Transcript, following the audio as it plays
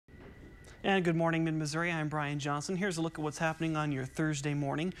And good morning, Mid-Missouri. I'm Brian Johnson. Here's a look at what's happening on your Thursday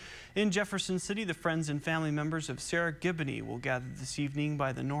morning. In Jefferson City, the friends and family members of Sarah Giboney will gather this evening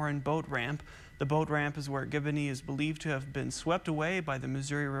by the Noren boat ramp. The boat ramp is where Giboney is believed to have been swept away by the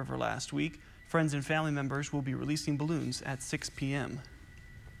Missouri River last week. Friends and family members will be releasing balloons at 6 p.m.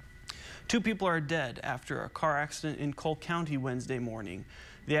 2 people are dead after a car accident in Cole County Wednesday morning.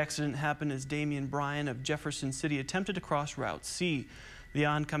 The accident happened as Damian Bryan of Jefferson City attempted to cross Route C. The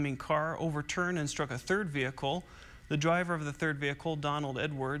oncoming car overturned and struck a third vehicle. The driver of the third vehicle, Donald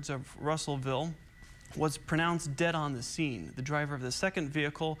Edwards of Russellville, was pronounced dead on the scene. The driver of the second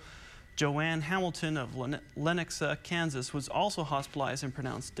vehicle, Joanne Hamilton of Lenexa, Kansas, was also hospitalized and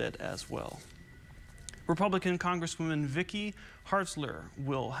pronounced dead as well. Republican Congresswoman Vicky Hartzler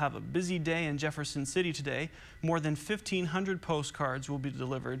will have a busy day in Jefferson City today. More than 1,500 postcards will be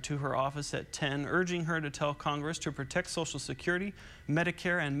delivered to her office at 10, urging her to tell Congress to protect Social Security,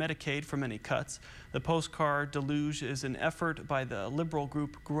 Medicare, and Medicaid from any cuts. The postcard deluge is an effort by the liberal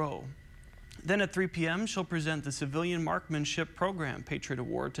group GROW. Then at 3 p.m., she'll present the Civilian Marksmanship Program Patriot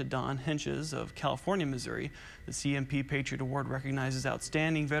Award to Don Henches of California, Missouri. The CMP Patriot Award recognizes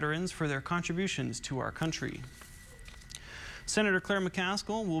outstanding veterans for their contributions to our country. Senator Claire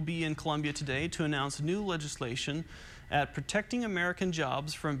McCaskill will be in Columbia today to announce new legislation at protecting American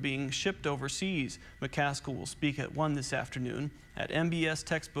jobs from being shipped overseas. McCaskill will speak at 1 this afternoon at MBS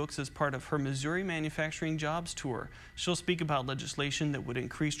Textbooks as part of her Missouri Manufacturing Jobs Tour. She'll speak about legislation that would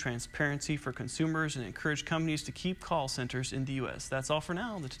increase transparency for consumers and encourage companies to keep call centers in the U.S. That's all for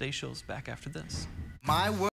now. The Today Show's back after this.